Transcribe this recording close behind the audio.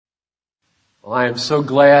Well, I am so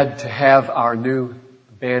glad to have our new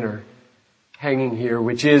banner hanging here,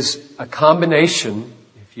 which is a combination,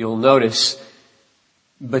 if you'll notice,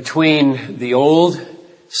 between the old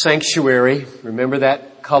sanctuary. Remember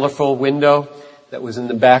that colorful window that was in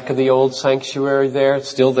the back of the old sanctuary there? It's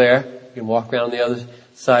still there. You can walk around the other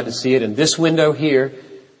side to see it. And this window here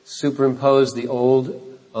superimposed the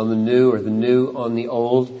old on the new, or the new on the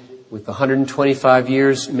old, with the 125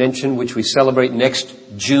 years mentioned, which we celebrate next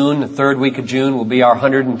June. The third week of June will be our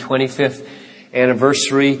 125th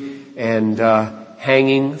anniversary. And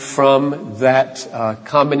hanging from that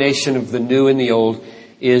combination of the new and the old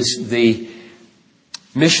is the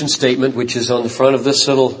mission statement, which is on the front of this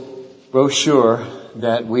little brochure,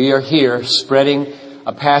 that we are here spreading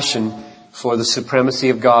a passion for the supremacy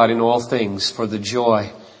of God in all things, for the joy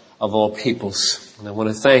of all peoples. And I want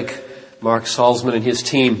to thank Mark Salzman and his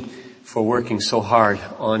team for working so hard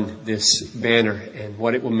on this banner and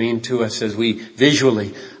what it will mean to us as we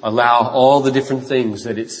visually allow all the different things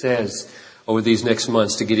that it says over these next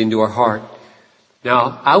months to get into our heart.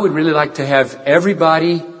 Now, I would really like to have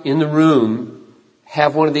everybody in the room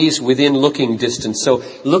have one of these within looking distance. So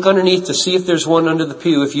look underneath to see if there's one under the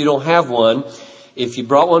pew if you don't have one. If you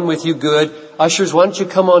brought one with you, good. Ushers, why don't you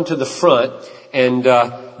come on to the front, and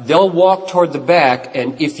they'll walk toward the back,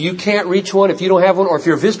 and if you can't reach one, if you don't have one, or if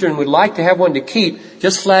you're a visitor and would like to have one to keep,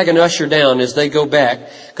 just flag an usher down as they go back,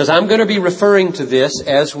 because I'm going to be referring to this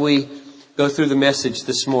as we go through the message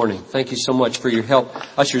this morning. Thank you so much for your help,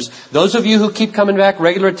 ushers. Those of you who keep coming back,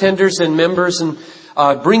 regular attenders and members, and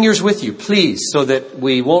bring yours with you, please, so that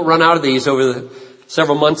we won't run out of these over the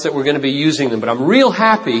several months that we're going to be using them. But I'm real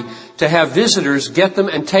happy to have visitors get them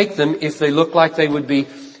and take them if they look like they would be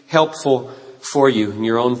helpful for you in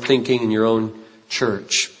your own thinking, in your own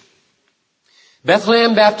church.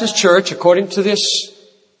 Bethlehem Baptist Church, according to this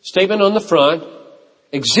statement on the front,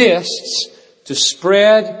 exists to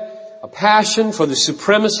spread a passion for the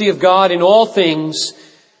supremacy of God in all things,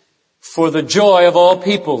 for the joy of all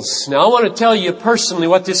peoples. Now, I want to tell you personally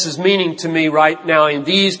what this is meaning to me right now in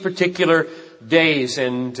these particular days,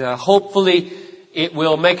 and hopefully it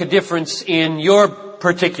will make a difference in your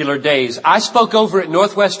particular days. I spoke over at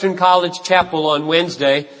Northwestern College Chapel on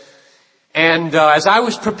Wednesday, and as I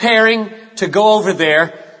was preparing to go over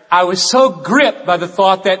there, I was so gripped by the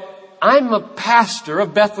thought that I'm a pastor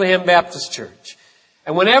of Bethlehem Baptist Church.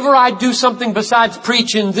 And whenever I do something besides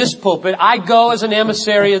preach in this pulpit, I go as an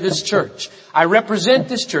emissary of this church. I represent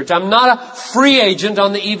this church. I'm not a free agent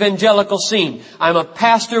on the evangelical scene. I'm a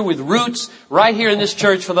pastor with roots right here in this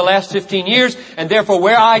church for the last 15 years. And therefore,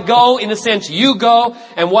 where I go, in a sense, you go.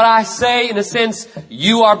 And what I say, in a sense,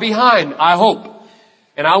 you are behind, I hope.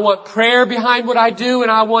 And I want prayer behind what I do, and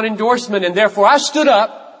I want endorsement. And therefore, I stood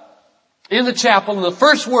up in the chapel, and the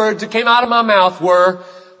first words that came out of my mouth were,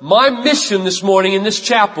 my mission this morning in this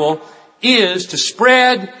chapel is to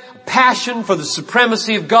spread passion for the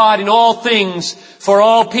supremacy of God in all things for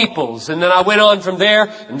all peoples. And then I went on from there,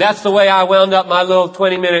 and that's the way I wound up my little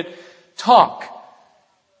 20-minute talk.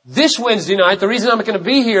 This Wednesday night, the reason I'm going to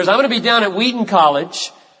be here is I'm going to be down at Wheaton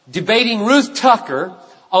College debating Ruth Tucker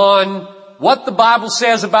on what the Bible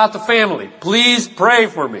says about the family. Please pray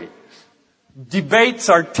for me. Debates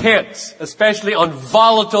are tense, especially on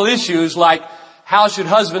volatile issues like how should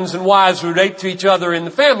husbands and wives relate to each other in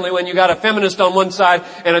the family when you got a feminist on one side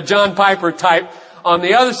and a John Piper type on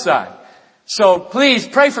the other side. So please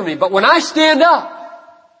pray for me. But when I stand up,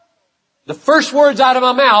 the first words out of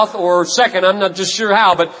my mouth, or second, I'm not just sure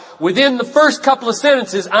how, but within the first couple of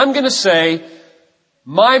sentences, I'm going to say,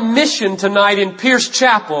 my mission tonight in Pierce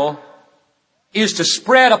Chapel is to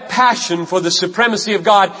spread a passion for the supremacy of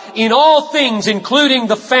God in all things, including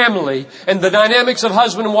the family and the dynamics of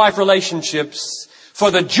husband and wife relationships,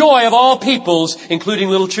 for the joy of all peoples, including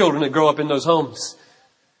little children that grow up in those homes.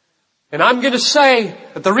 And I'm going to say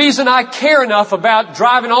that the reason I care enough about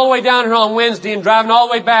driving all the way down here on Wednesday and driving all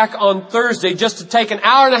the way back on Thursday just to take an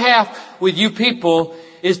hour and a half with you people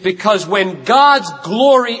is because when God's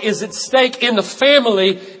glory is at stake in the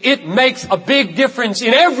family, it makes a big difference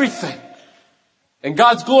in everything. And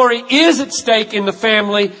God's glory is at stake in the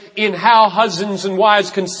family, in how husbands and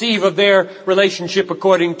wives conceive of their relationship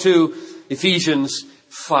according to Ephesians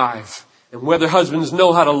 5. And whether husbands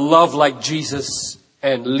know how to love like Jesus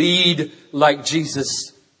and lead like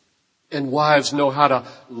Jesus, and wives know how to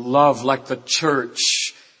love like the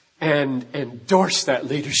church and endorse that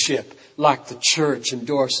leadership like the church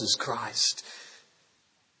endorses Christ.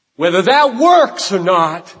 Whether that works or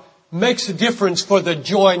not makes a difference for the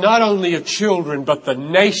joy not only of children, but the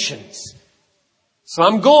nations. So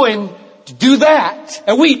I'm going to do that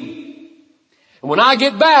at Wheaton. And when I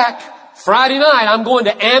get back Friday night, I'm going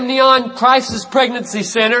to Amnion Crisis Pregnancy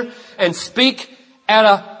Center and speak at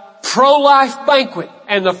a pro-life banquet.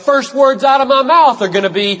 And the first words out of my mouth are going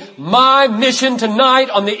to be, my mission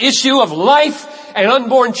tonight on the issue of life and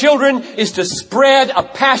unborn children is to spread a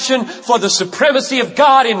passion for the supremacy of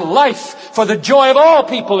God in life, for the joy of all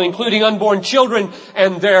people, including unborn children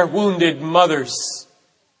and their wounded mothers.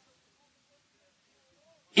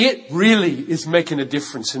 It really is making a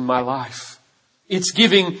difference in my life. It's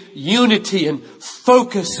giving unity and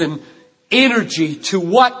focus and energy to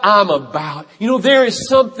what I'm about. You know, there is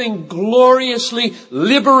something gloriously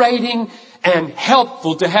liberating and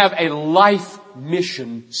helpful to have a life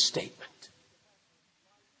mission statement.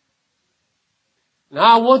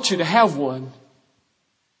 Now I want you to have one.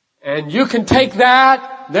 And you can take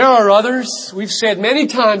that. There are others. We've said many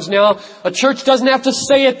times now, a church doesn't have to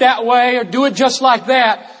say it that way or do it just like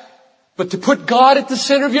that. But to put God at the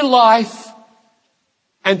center of your life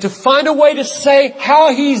and to find a way to say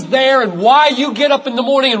how He's there and why you get up in the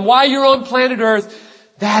morning and why you're on planet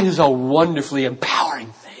Earth, that is a wonderfully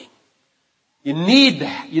empowering thing. You need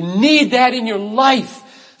that. You need that in your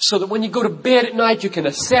life so that when you go to bed at night, you can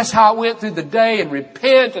assess how it went through the day and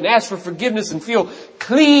repent and ask for forgiveness and feel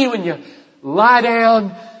clean when you lie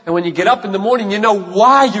down. And when you get up in the morning, you know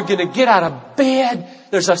why you're going to get out of bed.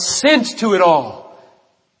 There's a sense to it all.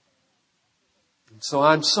 And so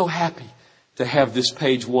I'm so happy to have this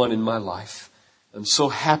page 1 in my life. I'm so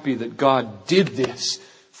happy that God did this.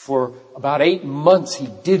 For about 8 months He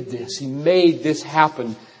did this. He made this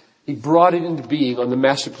happen. He brought it into being on the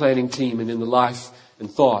master planning team and in the life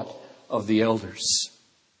and thought of the elders.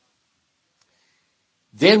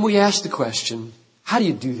 Then we ask the question, how do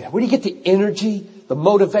you do that? Where do you get the energy, the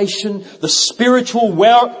motivation, the spiritual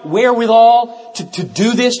wherewithal to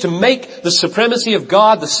do this, to make the supremacy of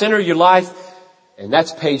God the center of your life? And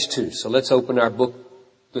that's page 2. So let's open our book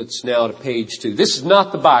that's now to page 2. This is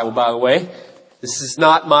not the Bible, by the way. This is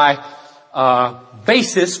not my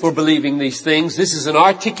basis for believing these things. This is an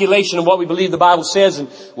articulation of what we believe the Bible says, and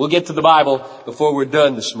we'll get to the Bible before we're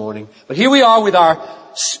done this morning. But here we are with our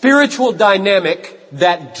spiritual dynamic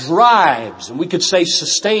that drives, and we could say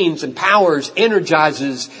sustains, empowers,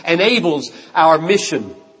 energizes, enables our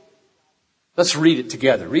mission. Let's read it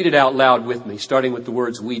together. Read it out loud with me, starting with the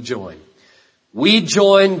words, we join. We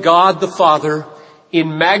join God the Father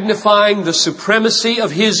in magnifying the supremacy of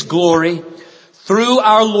His glory through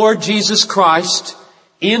our Lord Jesus Christ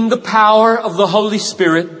in the power of the Holy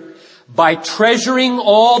Spirit, by treasuring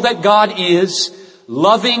all that God is,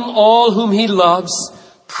 loving all whom He loves,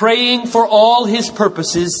 praying for all His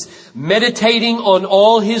purposes, meditating on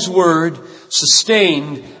all His word,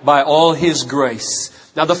 sustained by all His grace.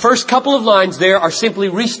 Now the first couple of lines there are simply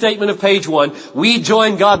restatement of page 1. We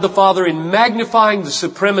join God the Father in magnifying the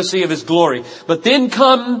supremacy of His glory. But then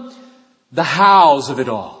come the hows of it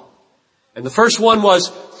all. And the first one was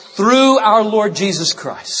through our Lord Jesus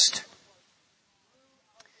Christ.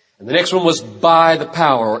 And the next one was by the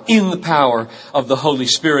power, or in the power of the Holy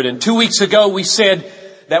Spirit. And 2 weeks ago we said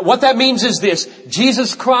that what that means is this.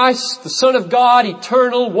 Jesus Christ, the Son of God,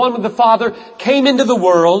 eternal, one with the Father, came into the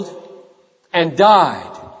world and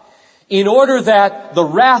died in order that the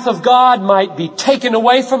wrath of God might be taken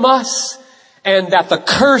away from us, and that the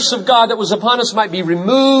curse of God that was upon us might be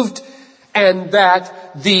removed, and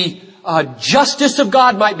that the justice of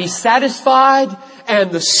God might be satisfied,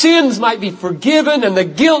 and the sins might be forgiven, and the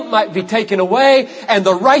guilt might be taken away, and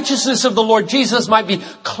the righteousness of the Lord Jesus might be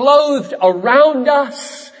clothed around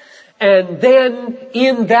us. And then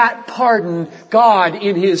in that pardon, God,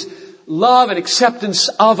 in His love and acceptance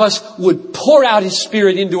of us, would pour out His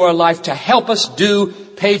Spirit into our life to help us do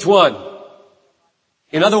page 1.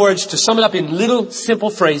 In other words, to sum it up in little simple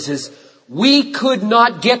phrases, we could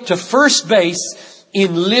not get to first base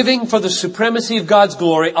in living for the supremacy of God's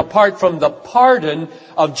glory apart from the pardon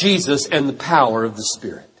of Jesus and the power of the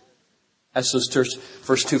Spirit. That's those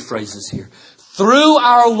first 2 phrases here. Through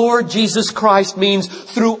our Lord Jesus Christ means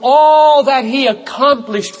through all that He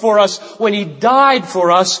accomplished for us when He died for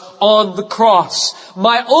us on the cross.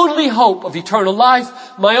 My only hope of eternal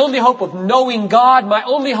life, my only hope of knowing God, my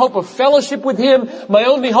only hope of fellowship with Him, my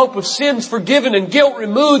only hope of sins forgiven and guilt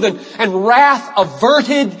removed and wrath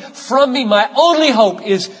averted from me, my only hope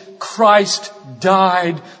is Christ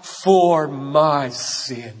died for my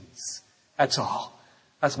sins. That's all.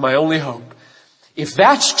 That's my only hope. If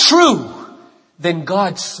that's true, then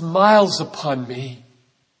God smiles upon me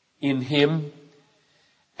in Him.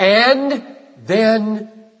 And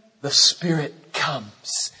then the Spirit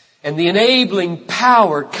comes. And the enabling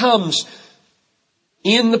power comes.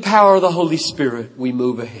 In the power of the Holy Spirit, we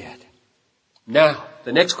move ahead. Now,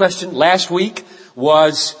 the next question last week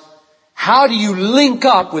was, How do you link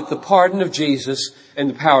up with the pardon of Jesus and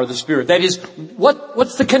the power of the Spirit? That is,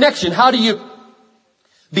 what's the connection? How do you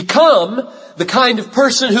become the kind of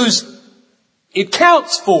person it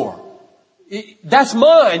counts for? That's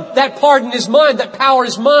mine. That pardon is mine. That power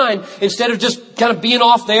is mine. Instead of just kind of being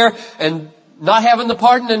off there and not having the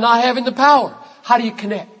pardon and not having the power. How do you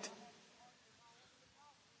connect?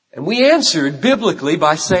 And we answered biblically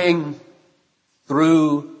by saying,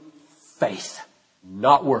 through faith,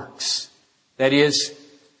 not works. That is,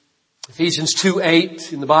 Ephesians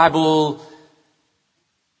 2:8 in the Bible,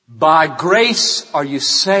 by grace are you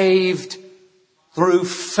saved through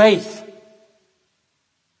faith.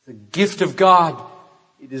 The gift of God.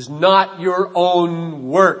 It is not your own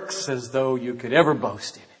works as though you could ever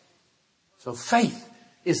boast in it. So faith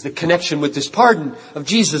is the connection with this pardon of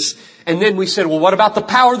Jesus. And then we said, well, what about the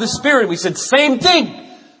power of the Spirit? We said, same thing.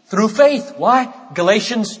 Through faith. Why?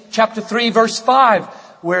 Galatians chapter 3 verse 5,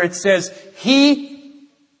 where it says, He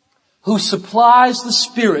who supplies the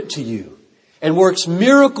Spirit to you and works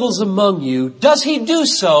miracles among you, does He do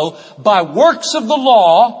so by works of the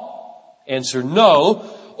law? Answer,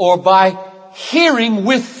 no. Or by hearing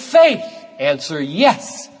with faith? Answer,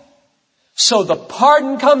 yes. So the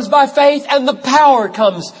pardon comes by faith and the power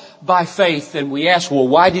comes by faith. And we ask, well,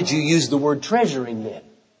 why did you use the word treasuring then?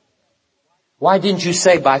 Why didn't you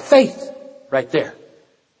say by faith right there?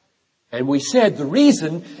 And we said the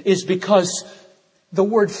reason is because the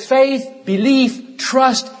word faith, belief,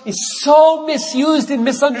 trust is so misused and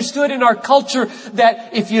misunderstood in our culture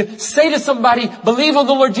that if you say to somebody, believe on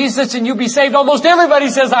the Lord Jesus and you'll be saved, almost everybody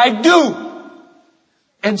says, I do.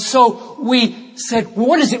 And so we said, well,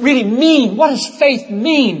 what does it really mean? What does faith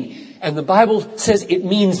mean? And the Bible says it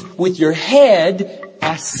means with your head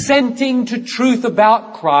assenting to truth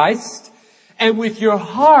about Christ and with your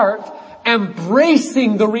heart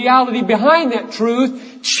embracing the reality behind that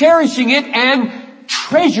truth, cherishing it and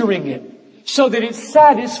treasuring it so that it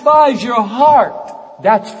satisfies your heart.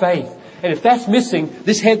 That's faith. And if that's missing,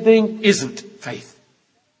 this head thing isn't faith.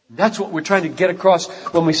 That's what we're trying to get across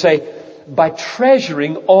when we say, by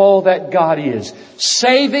treasuring all that God is.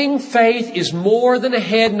 Saving faith is more than a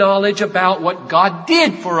head knowledge about what God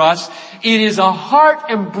did for us. It is a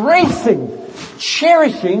heart embracing,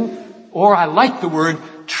 cherishing, or I like the word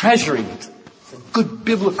treasuring it. It's a good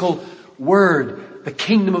biblical word. The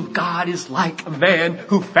kingdom of God is like a man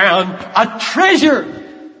who found a treasure.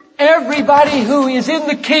 Everybody who is in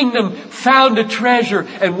the kingdom found a treasure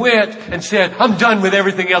and went and said, I'm done with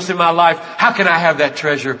everything else in my life. How can I have that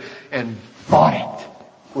treasure? And bought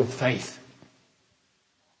it with faith.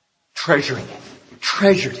 Treasuring it.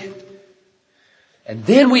 Treasured it. And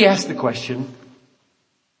then we ask the question,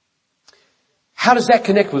 how does that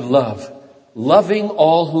connect with love? Loving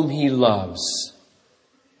all whom He loves.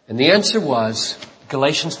 And the answer was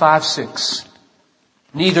Galatians 5:6.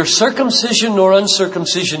 Neither circumcision nor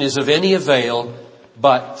uncircumcision is of any avail,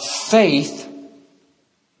 but faith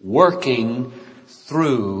working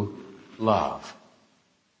through love.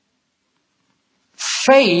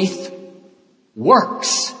 Faith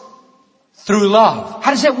works through love.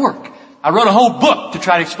 How does that work? I wrote a whole book to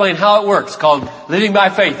try to explain how it works called Living by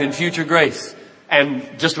Faith in Future Grace.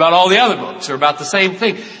 And just about all the other books are about the same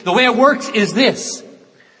thing. The way it works is this.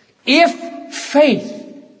 If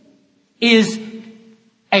faith is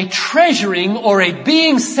a treasuring or a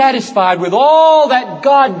being satisfied with all that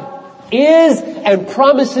God is and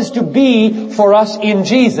promises to be for us in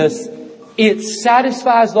Jesus, it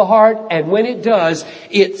satisfies the heart, and when it does,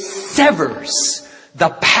 it severs the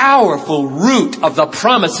powerful root of the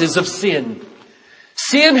promises of sin.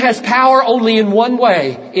 Sin has power only in one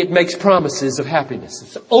way. It makes promises of happiness.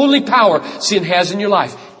 It's the only power sin has in your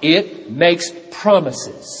life. It makes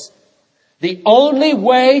promises. The only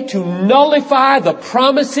way to nullify the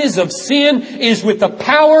promises of sin is with the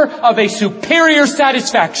power of a superior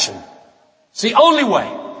satisfaction. It's the only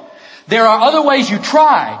way. There are other ways you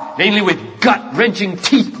try, mainly with gut-wrenching,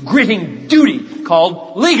 teeth-gritting duty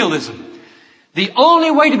called legalism. The only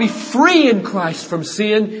way to be free in Christ from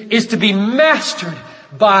sin is to be mastered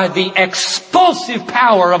by the expulsive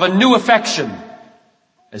power of a new affection,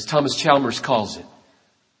 as Thomas Chalmers calls it,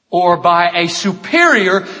 or by a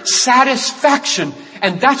superior satisfaction.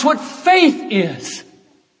 And that's what faith is.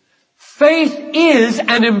 Faith is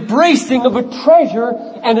an embracing of a treasure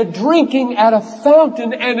and a drinking at a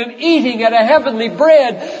fountain and an eating at a heavenly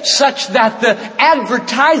bread, such that the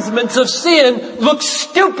advertisements of sin look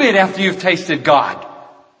stupid after you've tasted God.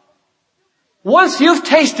 Once you've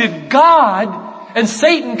tasted God, and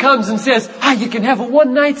Satan comes and says, you can have a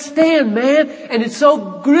one-night stand, man, and it's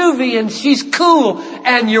so groovy and she's cool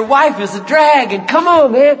and your wife is a drag and come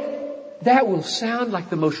on, man. that will sound like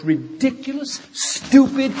the most ridiculous,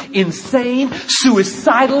 stupid, insane,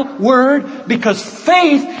 suicidal word, because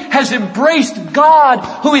faith has embraced God,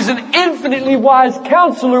 who is an infinitely wise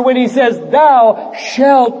counselor, when He says, "Thou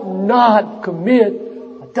shalt not commit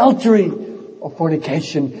adultery or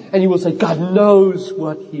fornication." And you will say, God knows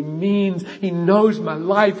what He means. He knows my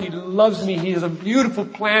life. He loves me. He has a beautiful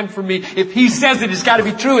plan for me. If He says it, it's got to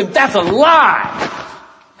be true, and that's a lie.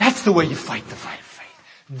 That's the way you fight the fight of faith.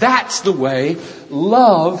 That's the way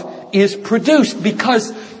love is produced,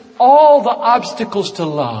 because all the obstacles to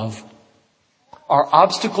love are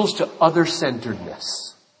obstacles to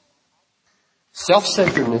other-centeredness.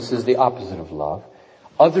 Self-centeredness is the opposite of love.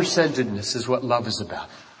 Other-centeredness is what love is about.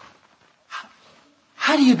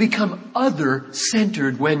 How do you become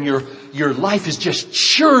other-centered when your life is just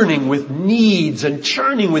churning with needs and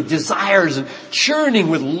churning with desires and churning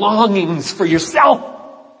with longings for yourself?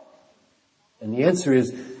 And the answer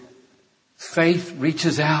is, faith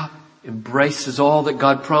reaches out, embraces all that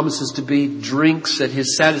God promises to be, drinks at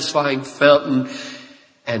His satisfying fountain,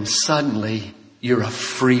 and suddenly you're a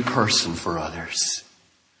free person for others.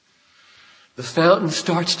 The fountain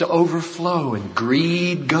starts to overflow, and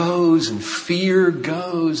greed goes, and fear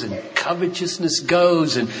goes, and covetousness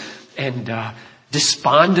goes, and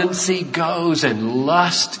despondency goes, and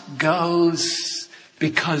lust goes,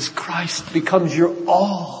 because Christ becomes your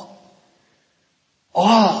all.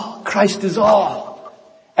 All. Christ is all.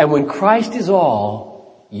 And when Christ is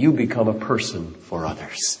all, you become a person for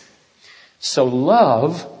others. So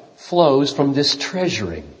love flows from this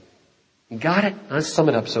treasuring. You got it? Let's sum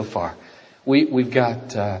it up so far. We've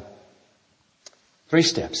got 3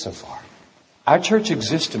 steps so far. Our church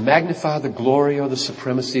exists to magnify the glory or the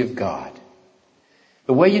supremacy of God.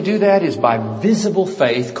 The way you do that is by visible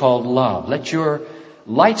faith called love. Let your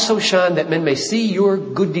light so shine that men may see your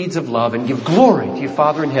good deeds of love and give glory to your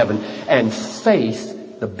Father in heaven. And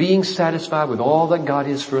faith, the being satisfied with all that God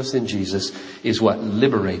is for us in Jesus, is what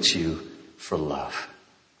liberates you for love.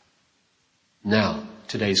 Now,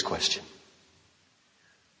 today's question.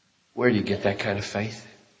 Where do you get that kind of faith?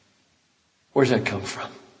 Where does that come from?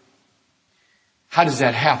 How does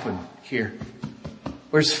that happen here?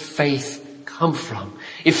 Where's faith come from?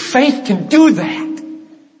 If faith can do that,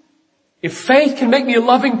 if faith can make me a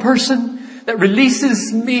loving person that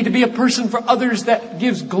releases me to be a person for others, that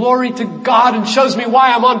gives glory to God and shows me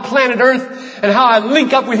why I'm on planet Earth and how I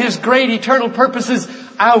link up with His great eternal purposes,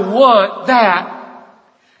 I want that.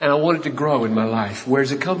 And I want it to grow in my life. Where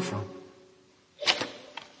does it come from?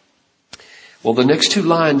 Well, the next 2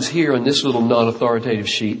 lines here on this little non-authoritative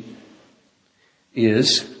sheet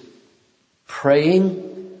is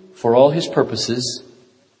praying for all His purposes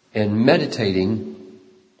and meditating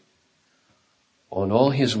on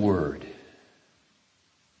all His Word.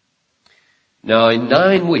 Now, in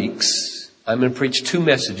 9 weeks, I'm going to preach 2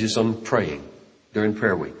 messages on praying during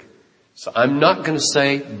prayer week. So I'm not going to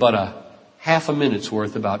say but a half a minute's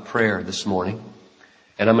worth about prayer this morning.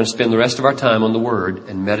 And I'm going to spend the rest of our time on the Word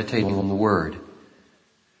and meditating on the Word.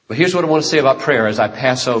 But here's what I want to say about prayer as I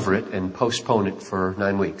pass over it and postpone it for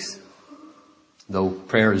 9 weeks. Though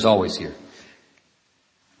prayer is always here.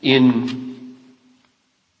 In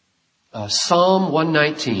Psalm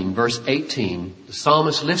 119, verse 18, the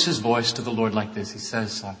psalmist lifts his voice to the Lord like this. He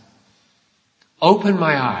says, "Open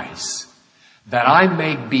my eyes that I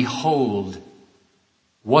may behold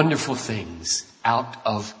wonderful things out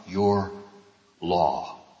of your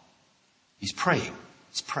law." He's praying.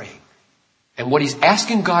 He's praying. And what he's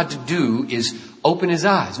asking God to do is open his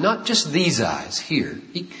eyes. Not just these eyes here.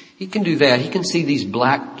 He can do that. He can see these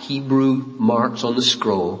black Hebrew marks on the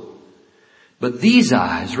scroll. But these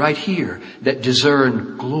eyes right here that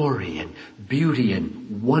discern glory and beauty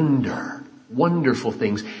and wonder, wonderful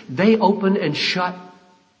things, they open and shut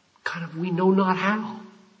kind of we know not how.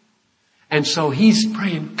 And so he's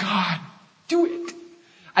praying, God, do it.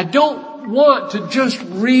 I don't want to just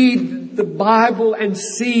read the Bible and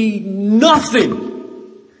see nothing.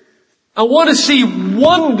 I want to see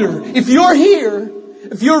wonder. If you're here,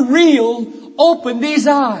 if you're real, open these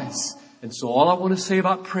eyes. And so all I want to say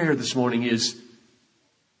about prayer this morning is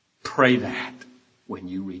pray that when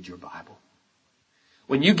you read your Bible.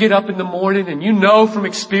 When you get up in the morning and you know from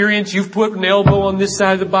experience you've put an elbow on this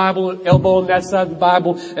side of the Bible, an elbow on that side of the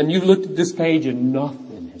Bible, and you've looked at this page and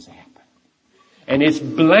nothing has happened. And it's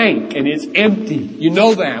blank and it's empty. You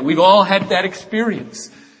know that. We've all had that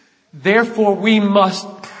experience. Therefore we must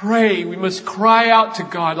pray. We must cry out to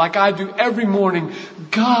God like I do every morning.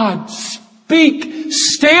 God, speak.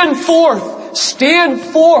 Stand forth. Stand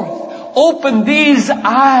forth. Open these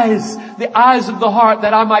eyes, the eyes of the heart,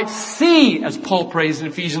 that I might see, as Paul prays in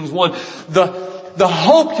Ephesians 1, the the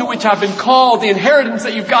hope to which I've been called, the inheritance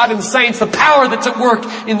that you've got in the saints, the power that's at work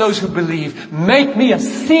in those who believe. Make me a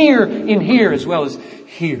seer in here as well as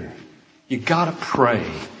here. You gotta pray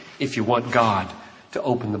if you want God to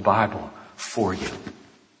open the Bible for you.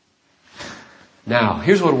 Now,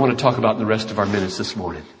 here's what I want to talk about in the rest of our minutes this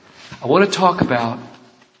morning. I want to talk about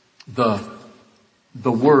the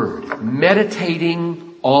Word.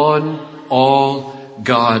 Meditating on all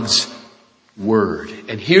God's Word.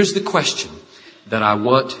 And here's the question that I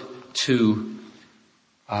want to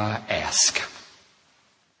ask.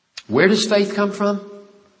 Where does faith come from?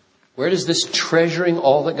 Where does this treasuring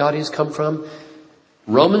all that God is come from?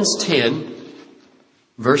 Romans 10,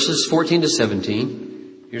 verses 14 to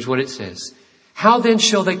 17. Here's what it says. How then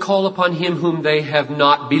shall they call upon him whom they have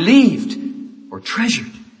not believed or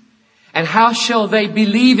treasured? And how shall they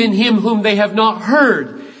believe in him whom they have not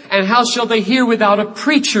heard? And how shall they hear without a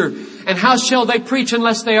preacher? And how shall they preach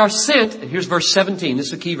unless they are sent? And here's verse 17. This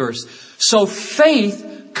is a key verse. So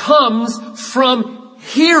faith comes from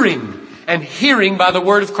hearing, and hearing by the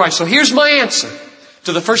word of Christ. So here's my answer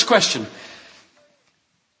to the first question.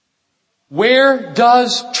 Where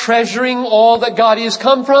does treasuring all that God is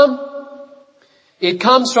come from? It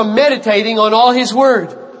comes from meditating on all His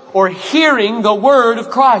Word, or hearing the Word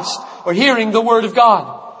of Christ, or hearing the Word of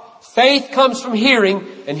God. Faith comes from hearing,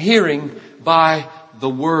 and hearing by the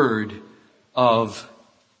Word of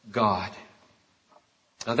God.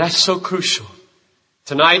 Now that's so crucial.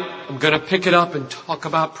 Tonight I'm going to pick it up and talk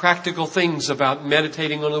about practical things about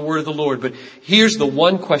meditating on the Word of the Lord. But here's the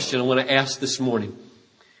one question I want to ask this morning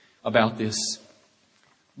about this.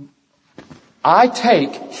 I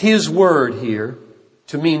take His Word here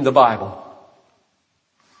to mean the Bible.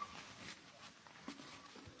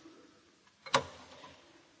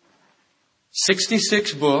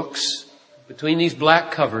 "66 books between these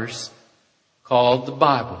black covers called the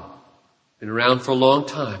Bible. Been around for a long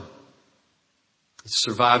time. It's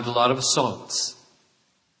survived a lot of assaults.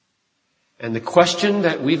 And the question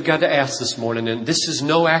that we've got to ask this morning, and this is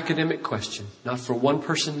no academic question, not for one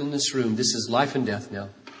person in this room, this is life and death now.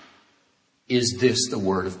 Is this the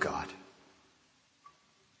Word of God?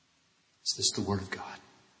 Is this the Word of God?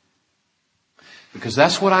 Because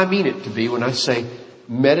that's what I mean it to be when I say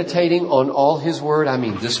meditating on all His Word. I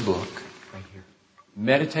mean this book right here.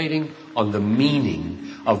 Meditating on the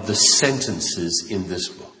meaning of the sentences in this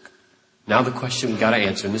book. Now the question we've got to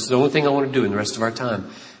answer, and this is the only thing I want to do in the rest of our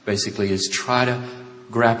time, basically, is try to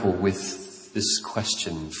grapple with this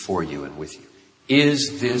question for you and with you.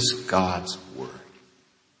 Is this God's Word?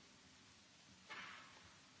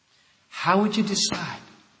 How would you decide?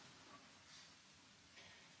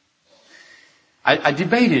 I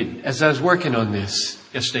debated as I was working on this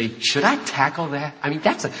yesterday, should I tackle that? I mean,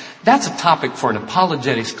 that's a topic for an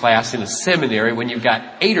apologetics class in a seminary when you've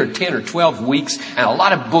got 8 or 10 or 12 weeks and a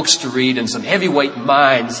lot of books to read and some heavyweight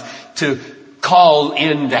minds to call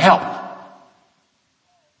in to help.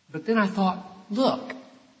 But then I thought, look,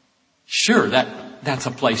 sure, that's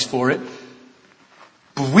a place for it,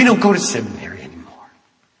 but we don't go to seminary anymore.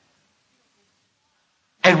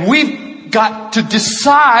 And we've got to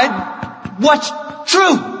decide what's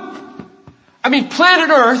true. I mean, planet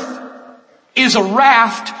Earth is a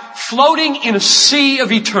raft floating in a sea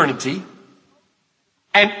of eternity,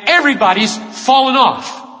 and everybody's fallen off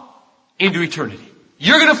into eternity.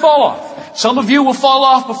 You're going to fall off. Some of you will fall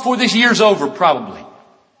off before this year's over, probably.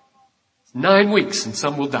 9 weeks and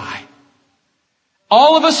some will die.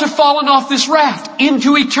 All of us are falling off this raft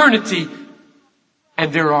into eternity,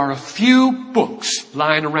 and there are a few books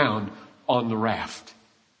lying around on the raft.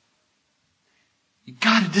 You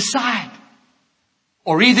gotta decide.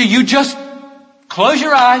 Or either you just close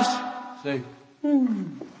your eyes, say,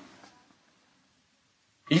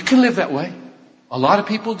 You can live that way. A lot of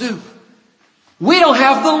people do. We don't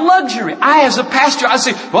have the luxury. I, as a pastor, I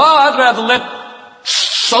say, well, I'd rather let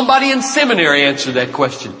somebody in seminary answer that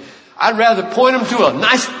question. I'd rather point them to a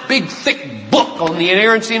nice big thick book on the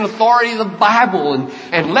inerrancy and authority of the Bible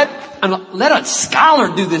and let a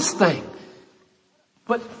scholar do this thing.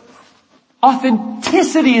 But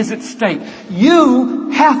authenticity is at stake. You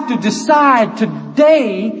have to decide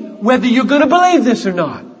today whether you're going to believe this or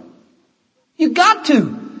not. You got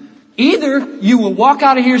to. Either you will walk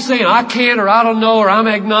out of here saying, I can't, or I don't know, or I'm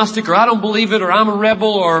agnostic, or I don't believe it, or I'm a rebel,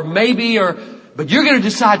 or maybe, but you're going to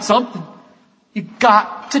decide something. You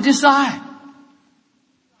got to decide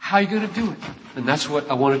how you're going to do it. And that's what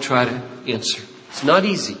I want to try to answer. It's not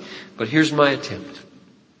easy, but here's my attempt.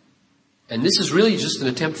 And this is really just an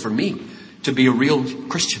attempt for me to be a real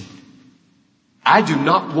Christian. I do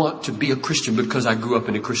not want to be a Christian because I grew up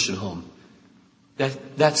in a Christian home.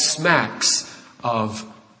 That smacks of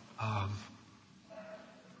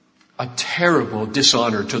a terrible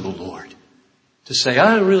dishonor to the Lord. To say,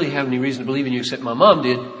 I don't really have any reason to believe in you except my mom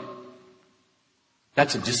did.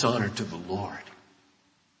 That's a dishonor to the Lord.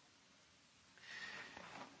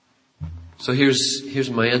 So here's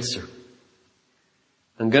my answer.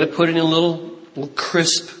 I'm going to put it in a little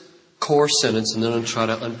crisp core sentence, and then I'll try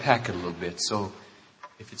to unpack it a little bit. So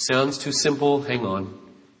if it sounds too simple, hang on.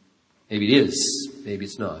 Maybe it is. Maybe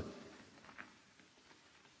it's not.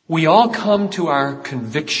 We all come to our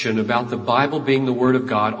conviction about the Bible being the Word of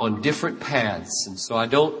God on different paths. And so I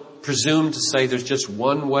don't presume to say there's just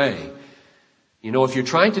one way. You know, if you're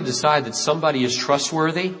trying to decide that somebody is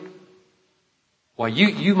trustworthy, well,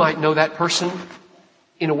 you might know that person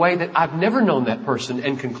in a way that I've never known that person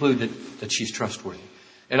and conclude that she's trustworthy.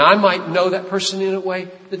 And I might know that person in a way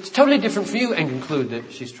that's totally different from you and conclude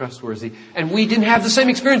that she's trustworthy. And we didn't have the same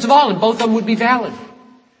experience of all, and both of them would be valid.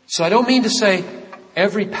 So I don't mean to say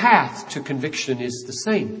every path to conviction is the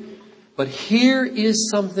same. But here is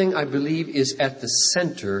something I believe is at the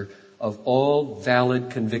center of all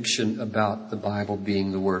valid conviction about the Bible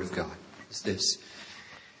being the Word of God. It's this.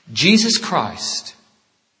 Jesus Christ,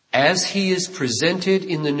 as He is presented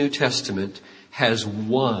in the New Testament, has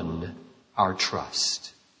won our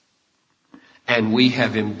trust. And we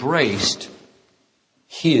have embraced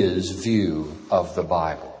His view of the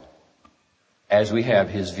Bible, as we have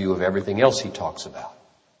His view of everything else He talks about.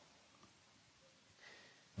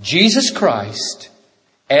 Jesus Christ,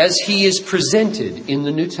 as He is presented in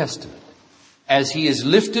the New Testament, as He is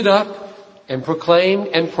lifted up and proclaimed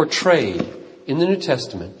and portrayed in the New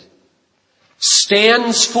Testament,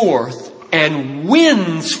 stands forth and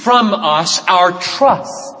wins from us our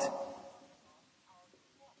trust.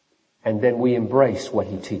 And then we embrace what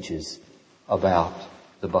He teaches about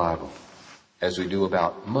the Bible, as we do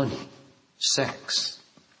about money, sex,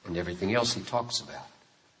 and everything else He talks about.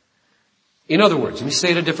 In other words, let me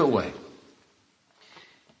say it a different way.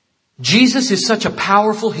 Jesus is such a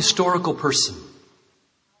powerful historical person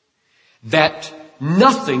that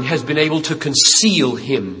nothing has been able to conceal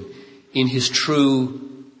Him in His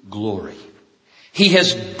true glory. He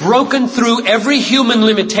has broken through every human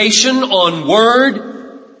limitation on word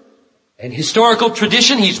and historical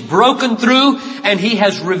tradition. He's broken through, and He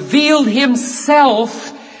has revealed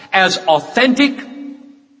Himself as authentic,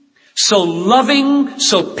 so loving,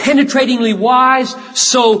 so penetratingly wise,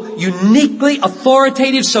 so uniquely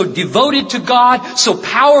authoritative, so devoted to God, so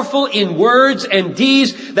powerful in words and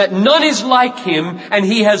deeds that none is like Him, and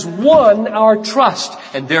He has won our trust.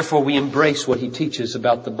 And therefore we embrace what He teaches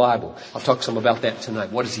about the Bible. I'll talk some about that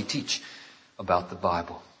tonight. What does He teach about the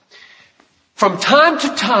Bible? From time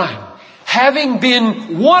to time, having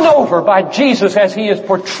been won over by Jesus as He is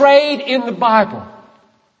portrayed in the Bible,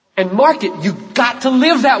 and mark it, you've got to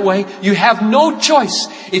live that way. You have no choice.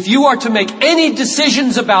 If you are to make any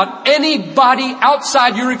decisions about anybody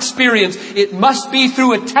outside your experience, it must be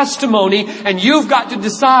through a testimony, and you've got to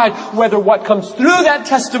decide whether what comes through that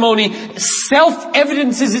testimony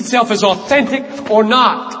self-evidences itself as authentic or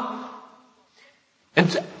not.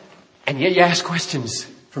 And yet you ask questions.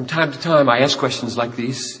 From time to time I ask questions like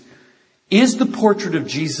these. Is the portrait of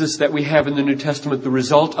Jesus that we have in the New Testament the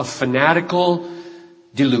result of fanatical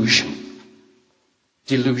delusion?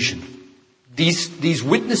 Delusion. These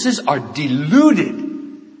witnesses are deluded.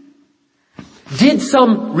 Did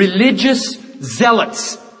some religious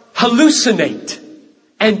zealots hallucinate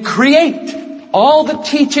and create all the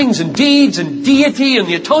teachings and deeds and deity and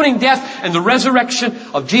the atoning death and the resurrection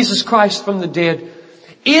of Jesus Christ from the dead?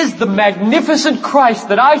 Is the magnificent Christ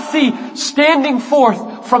that I see standing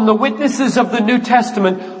forth from the witnesses of the New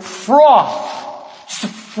Testament froth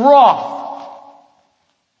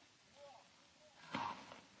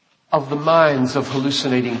of the minds of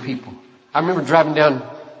hallucinating people? I remember driving down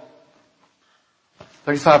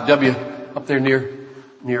 35W up there near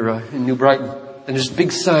in New Brighton, and there's a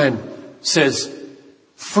big sign that says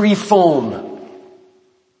free foam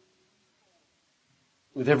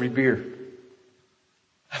with every beer.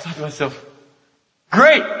 I thought to myself,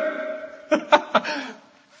 great!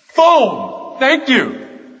 Foam! Thank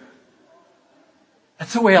you!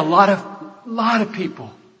 That's the way a lot of people.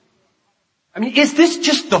 I mean, is this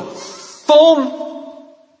just the foam?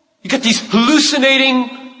 You got these hallucinating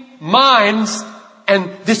minds and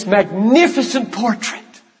this magnificent portrait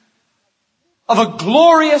of a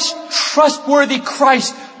glorious, trustworthy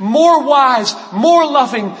Christ, more wise, more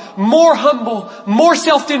loving, more humble, more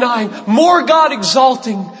self-denying, more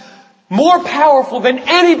God-exalting, more powerful than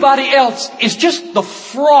anybody else, is just the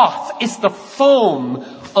froth. It's the foam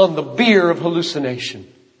on the beer of hallucination.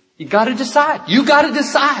 You gotta decide. You gotta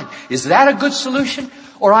decide. Is that a good solution?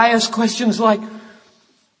 Or I ask questions like,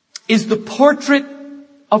 is the portrait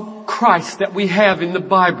of Christ that we have in the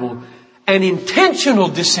Bible an intentional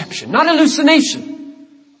deception, not hallucination,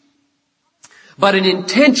 but an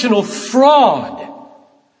intentional fraud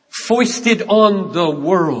foisted on the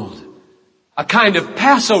world. A kind of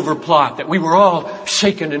Passover plot that we were all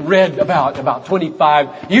shaken and read about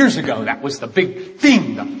 25 years ago. That was the big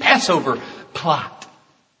thing, the Passover plot.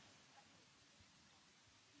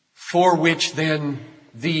 For which then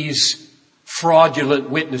these fraudulent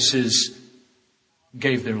witnesses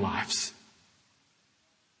gave their lives.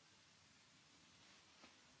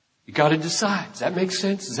 You got to decide. Does that make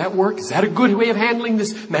sense? Does that work? Is that a good way of handling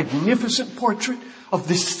this magnificent portrait of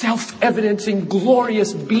this self-evidencing,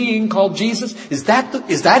 glorious being called Jesus? Is that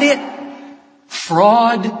it?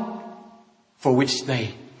 Fraud for which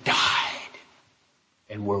they died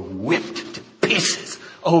and were whipped to pieces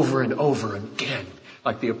over and over again,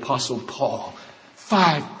 like the Apostle Paul.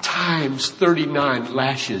 5 times 39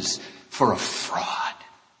 lashes for a fraud.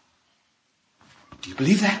 Do you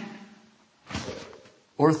believe that?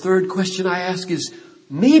 Or a third question I ask is,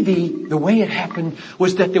 maybe the way it happened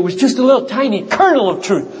was that there was just a little tiny kernel of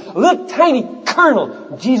truth. A little tiny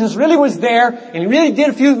kernel. Jesus really was there and He really did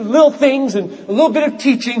a few little things and a little bit of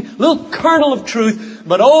teaching, a little kernel of truth.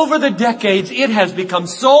 But over the decades, it has become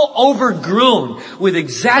so overgrown with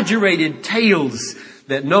exaggerated tales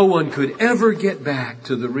that no one could ever get back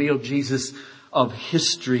to the real Jesus of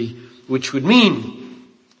history, which would mean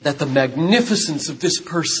that the magnificence of this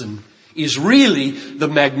person is really the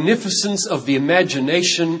magnificence of the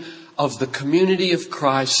imagination of the community of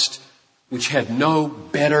Christ, which had no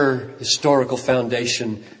better historical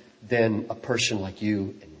foundation than a person like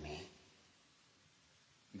you and me.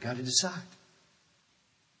 You got to decide.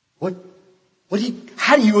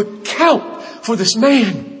 How do you account for this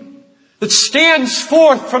man that stands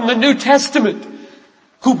forth from the New Testament,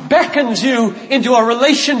 who beckons you into a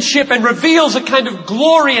relationship and reveals a kind of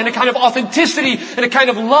glory and a kind of authenticity and a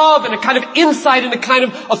kind of love and a kind of insight and a kind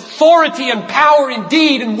of authority and power in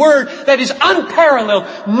deed and word that is unparalleled.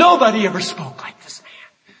 Nobody ever spoke like this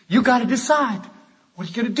man. You got to decide. What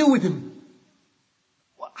are you going to do with him?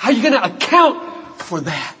 How are you going to account for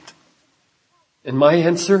that? And my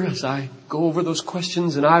answer, as I go over those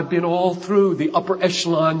questions, and I've been all through the upper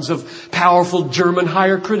echelons of powerful German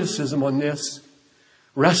higher criticism on this,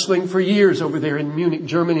 wrestling for years over there in Munich,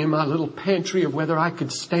 Germany, in my little pantry of whether I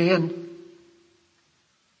could stand.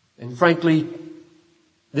 And frankly,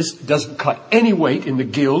 this doesn't cut any weight in the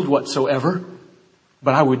guild whatsoever,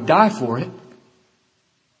 but I would die for it.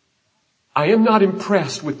 I am not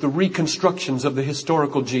impressed with the reconstructions of the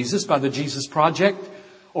historical Jesus by the Jesus Project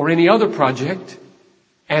or any other project,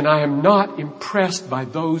 and I am not impressed by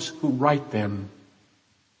those who write them.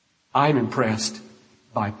 I'm impressed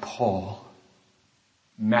by Paul,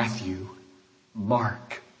 Matthew,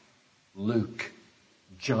 Mark, Luke,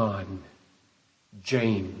 John,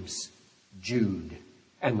 James, Jude,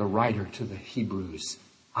 and the writer to the Hebrews.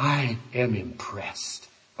 I am impressed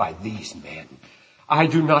by these men. I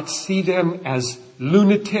do not see them as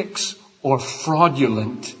lunatics or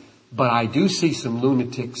fraudulent, but I do see some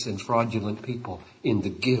lunatics and fraudulent people in the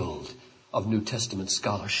guild of New Testament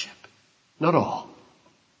scholarship. Not all.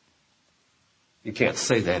 You can't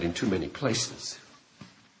say that in too many places.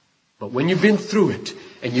 But when you've been through it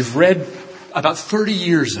and you've read about 30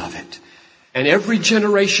 years of it, and every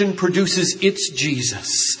generation produces its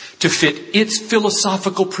Jesus to fit its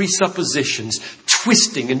philosophical presuppositions,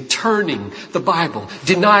 twisting and turning the Bible,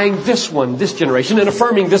 denying this one this generation and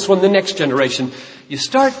affirming this one the next generation, you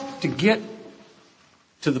start to get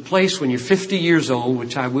to the place when you're 50 years old,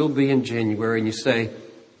 which I will be in January, and you say,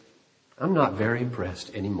 I'm not very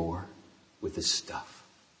impressed anymore with this stuff.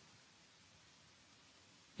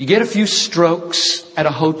 You get a few strokes at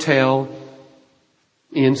a hotel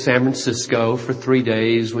in San Francisco for 3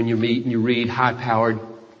 days when you meet and you read high-powered,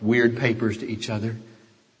 weird papers to each other.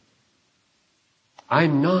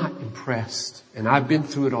 I'm not impressed, and I've been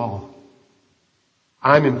through it all.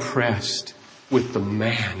 I'm impressed with the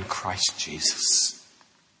man, Christ Jesus,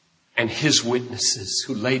 and His witnesses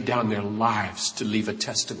who laid down their lives to leave a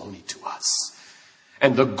testimony to us.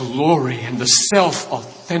 And the glory and the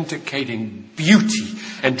self-authenticating beauty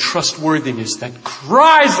and trustworthiness that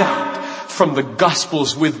cries out from the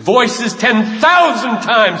Gospels with voices 10,000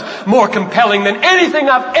 times more compelling than anything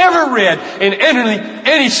I've ever read in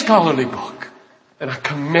any scholarly book. And I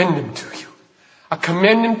commend Him to you. I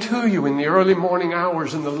commend Him to you in the early morning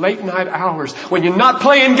hours, in the late night hours, when you're not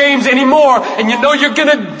playing games anymore and you know you're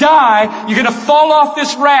gonna die, you're gonna fall off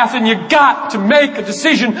this raft, and you got to make a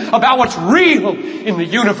decision about what's real in the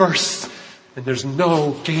universe. And there's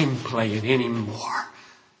no game playing anymore.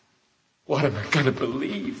 What am I gonna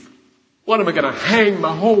believe? What am I going to hang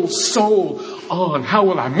my whole soul on? How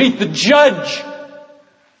will I meet the judge?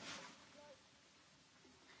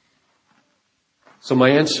 So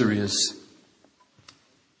my answer is,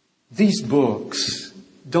 these books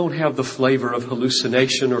don't have the flavor of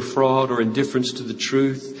hallucination or fraud or indifference to the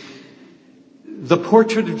truth. The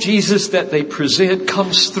portrait of Jesus that they present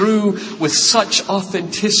comes through with such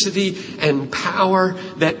authenticity and power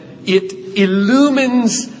that it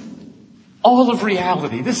illumines all of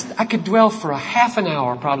reality. I could dwell for a half an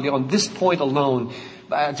hour probably on this point alone.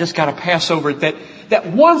 I just got to pass over it. That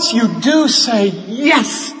once you do say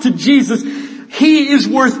yes to Jesus, He is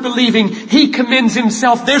worth believing. He commends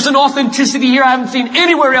Himself. There's an authenticity here I haven't seen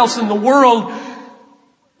anywhere else in the world.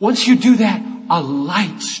 Once you do that, a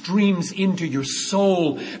light streams into your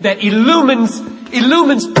soul that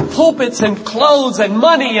illumines pulpits and clothes and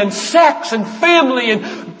money and sex and family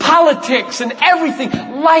and politics and everything.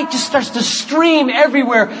 Light just starts to stream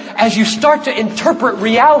everywhere as you start to interpret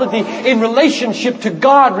reality in relationship to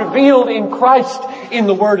God revealed in Christ in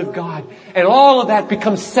the Word of God. And all of that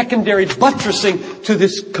becomes secondary, buttressing to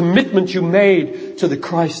this commitment you made to the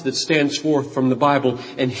Christ that stands forth from the Bible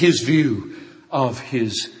and His view of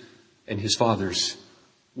His and His Father's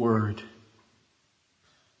Word.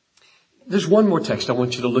 There's one more text I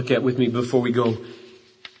want you to look at with me before we go.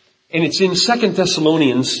 And it's in 2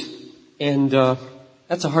 Thessalonians, and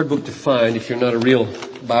that's a hard book to find if you're not a real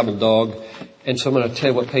Bible dog. And so I'm going to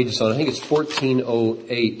tell you what page it's on. I think it's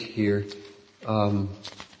 1408 here.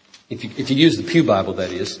 If you use the Pew Bible,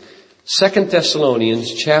 that is. 2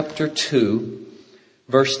 Thessalonians chapter 2,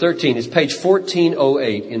 verse 13. It's page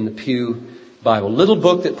 1408 in the Pew Bible. Little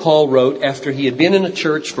book that Paul wrote after he had been in a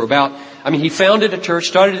church for he founded a church,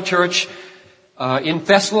 started a church in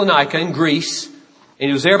Thessalonica in Greece. And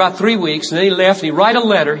he was there about 3 weeks, and then he left, and he wrote a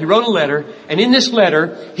letter, and in this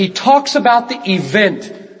letter, he talks about the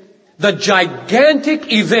event, the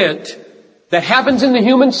gigantic event that happens in the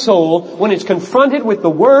human soul when it's confronted with the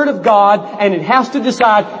Word of God, and it has to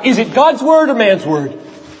decide, is it God's Word or man's Word?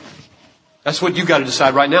 That's what you got to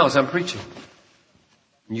decide right now as I'm preaching.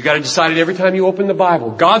 You got to decide it every time you open the Bible.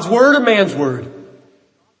 God's Word or man's Word?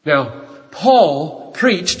 Now, Paul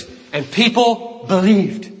preached, and people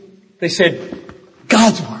believed. They said,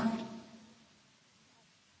 God's Word.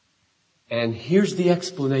 And here's the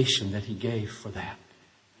explanation that he gave for that.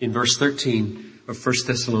 In verse 13 of 1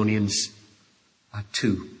 Thessalonians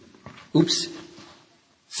 2. 2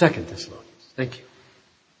 Thessalonians. Thank you.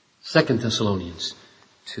 2 Thessalonians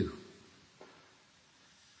 2.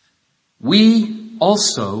 We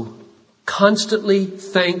also constantly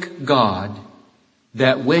thank God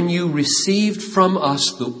that when you received from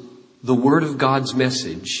us the word of God's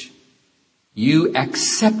message, you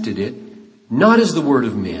accepted it not as the word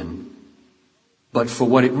of men, but for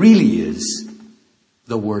what it really is,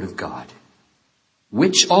 the Word of God,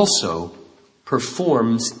 which also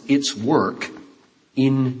performs its work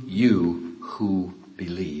in you who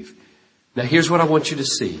believe. Now here's what I want you to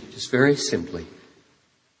see, just very simply.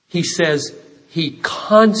 He says he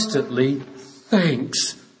constantly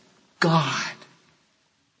thanks God.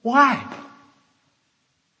 Why?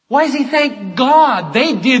 Why does he thank God?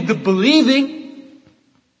 They did the believing,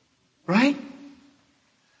 right?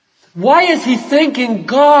 Why is he thanking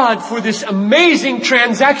God for this amazing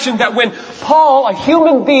transaction that when Paul, a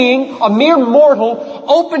human being, a mere mortal,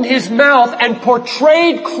 opened his mouth and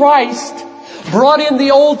portrayed Christ, brought in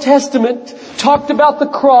the Old Testament, talked about the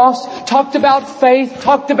cross, talked about faith,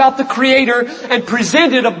 talked about the Creator, and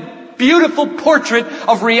presented a beautiful portrait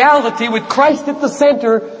of reality with Christ at the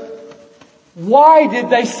center, why did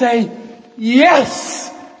they say,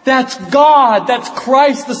 yes, that's God, that's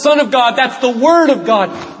Christ, the Son of God, that's the Word of God?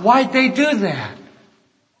 Why'd they do that?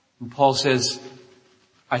 And Paul says,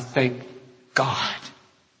 I thank God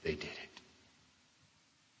they did it.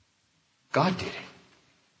 God did it.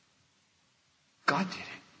 God did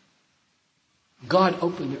it. God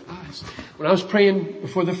opened their eyes. When I was praying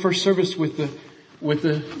before the first service with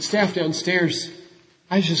the staff downstairs,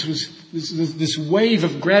 this wave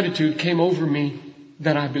of gratitude came over me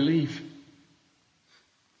that I believe.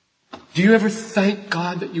 Do you ever thank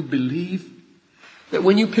God that you believe? That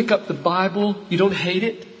when you pick up the Bible, you don't hate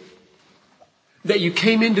it? That you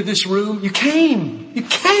came into this room? You came!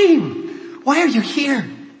 Why are you here?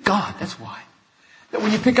 God, that's why. That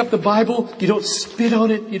when you pick up the Bible, you don't spit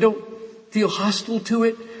on it, you don't feel hostile to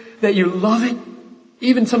it, that you love it.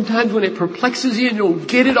 Even sometimes when it perplexes you and you don't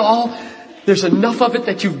get it all, there's enough of it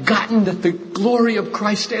that you've gotten that the glory of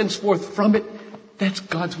Christ stands forth from it. That's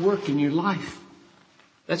God's work in your life.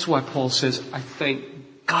 That's why Paul says, I thank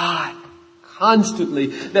God constantly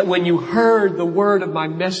that when you heard the word of my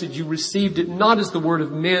message, you received it not as the word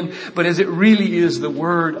of men, but as it really is the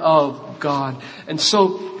word of God. And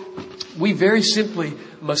so we very simply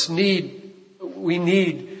we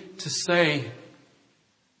need to say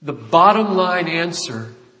the bottom line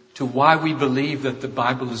answer to why we believe that the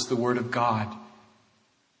Bible is the word of God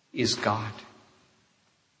is God.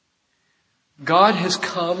 God has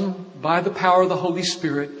come by the power of the Holy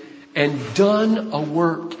Spirit and done a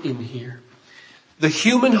work in here. The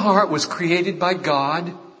human heart was created by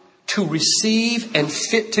God to receive and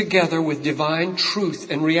fit together with divine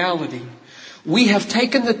truth and reality. We have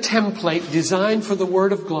taken the template designed for the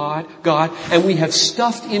Word of God, and we have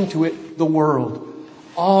stuffed into it the world.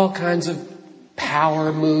 All kinds of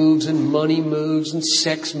power moves and money moves and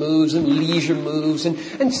sex moves and leisure moves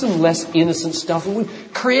and some less innocent stuff. And we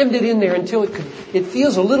crammed it in there until it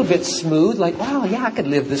feels a little bit smooth, like, wow, yeah, I could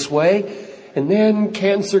live this way. And then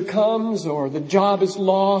cancer comes, or the job is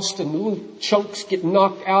lost, and the little chunks get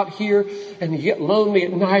knocked out here, and you get lonely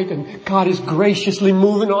at night, and God is graciously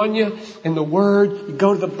moving on you. And the Word, you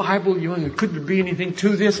go to the Bible, could there be anything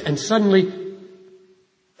to this? And suddenly,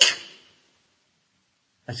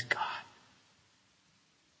 that's God.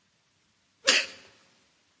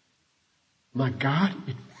 My God,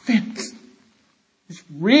 it fits. It's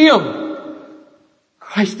real.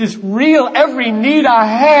 Christ is real. Every need I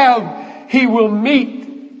have, He will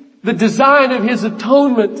meet. The design of His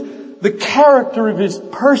atonement, the character of His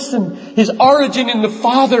person, His origin in the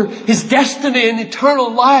Father, His destiny in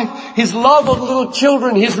eternal life, His love of little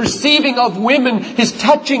children, His receiving of women, His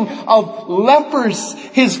touching of lepers,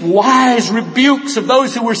 His wise rebukes of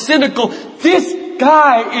those who were cynical. This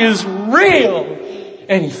guy is real.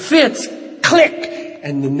 And He fits. Click.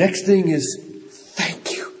 And the next thing is,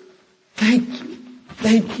 thank you. Thank you.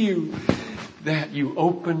 Thank you that you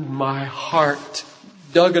opened my heart,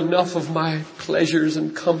 dug enough of my pleasures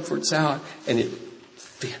and comforts out, and it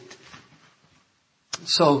fit.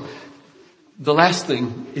 So the last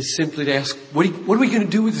thing is simply to ask, what are we going to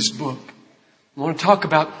do with this book? I want to talk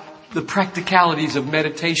about the practicalities of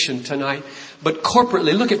meditation tonight. But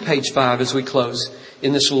corporately, look at page 5 as we close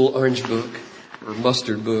in this little orange book, or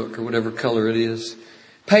mustard book, or whatever color it is.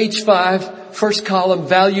 Page 5, first column,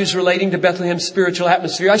 values relating to Bethlehem's spiritual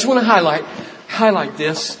atmosphere. I just want to highlight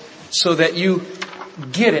this so that you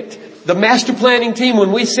get it. The master planning team,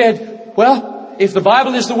 when we said, well, if the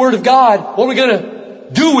Bible is the Word of God, what are we going to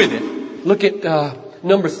do with it? Look at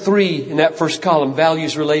number 3 in that first column,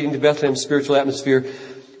 values relating to Bethlehem's spiritual atmosphere.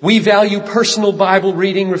 We value personal Bible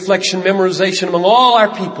reading, reflection, memorization among all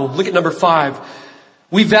our people. Look at number 5.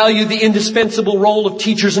 We value the indispensable role of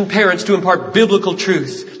teachers and parents to impart biblical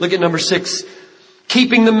truth. Look at number 6.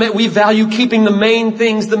 We value keeping the main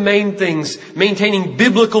things, maintaining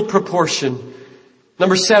biblical proportion.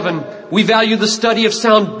 Number 7, we value the study of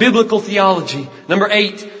sound biblical theology. Number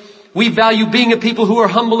 8, we value being a people who are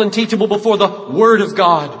humble and teachable before the Word of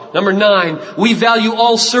God. Number 9, we value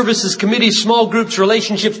all services, committees, small groups,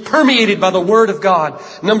 relationships permeated by the Word of God.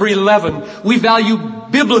 Number 11, we value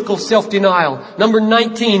biblical self-denial. Number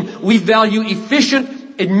 19, we value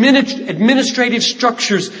efficient administrative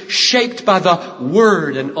structures shaped by the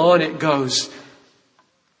Word, and on it goes.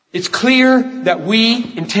 It's clear that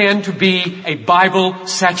we intend to be a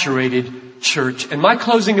Bible-saturated church. And my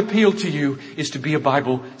closing appeal to you is to be a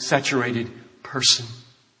Bible-saturated person.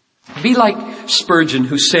 Be like Spurgeon,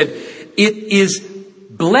 who said, it is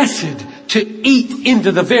blessed to eat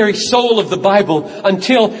into the very soul of the Bible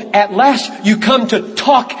until at last you come to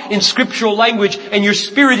talk in scriptural language and your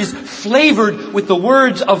spirit is flavored with the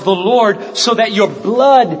words of the Lord so that your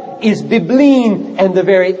blood is bibline and the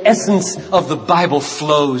very essence of the Bible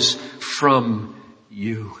flows from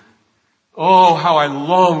you. Oh, how I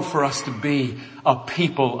long for us to be a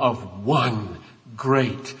people of one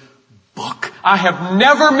great book. I have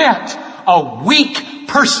never met a weak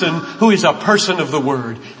person who is a person of the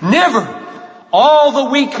Word. Never. All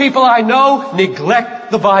the weak people I know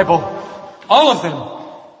neglect the Bible. All of them.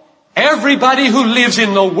 Everybody who lives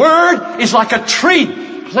in the Word is like a tree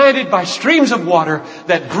planted by streams of water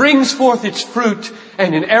that brings forth its fruit,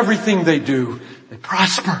 and in everything they do, they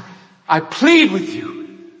prosper. I plead with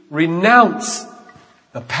you, renounce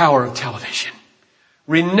the power of television.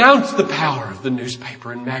 Renounce the power of the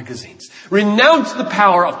newspaper and magazines. Renounce the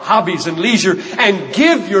power of hobbies and leisure and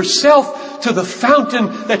give yourself to the fountain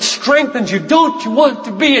that strengthens you. Don't you want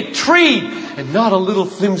to be a tree and not a little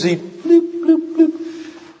flimsy bloop, bloop, bloop?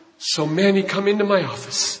 So many come into my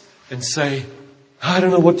office and say, I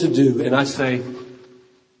don't know what to do. And I say,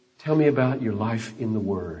 tell me about your life in the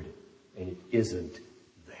Word. And it isn't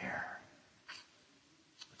there.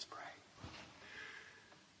 Let's pray.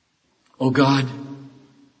 Oh God,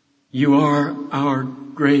 you are our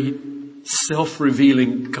great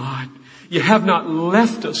self-revealing God. You have not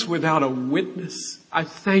left us without a witness. I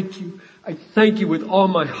thank you. I thank you with all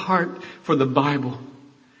my heart for the Bible.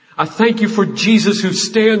 I thank you for Jesus who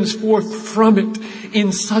stands forth from it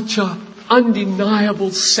in such a undeniable,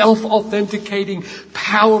 self-authenticating,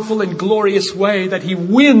 powerful and glorious way that he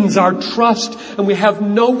wins our trust, and we have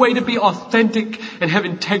no way to be authentic and have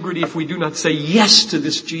integrity if we do not say yes to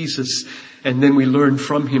this Jesus. And then we learn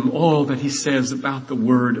from him all that he says about the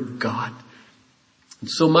Word of God. And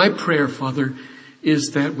so my prayer, Father,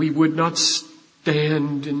 is that we would not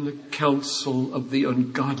stand in the counsel of the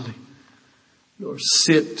ungodly, nor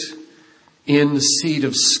sit in the seat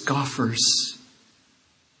of scoffers,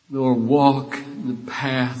 nor walk in the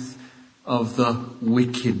path of the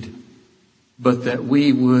wicked, but that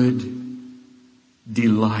we would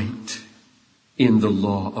delight in the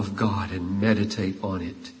law of God and meditate on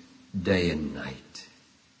it day and night.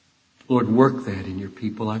 Lord, work that in your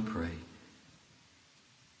people, I pray.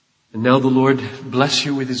 And now the Lord bless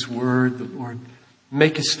you with his word. The Lord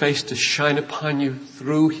make his face to shine upon you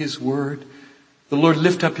through his word. The Lord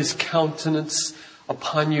lift up his countenance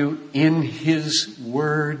upon you in his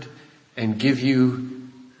word and give you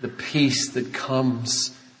the peace that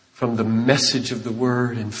comes from the message of the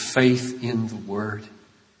word and faith in the word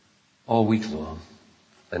all week long.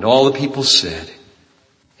 And all the people said,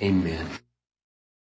 Amen.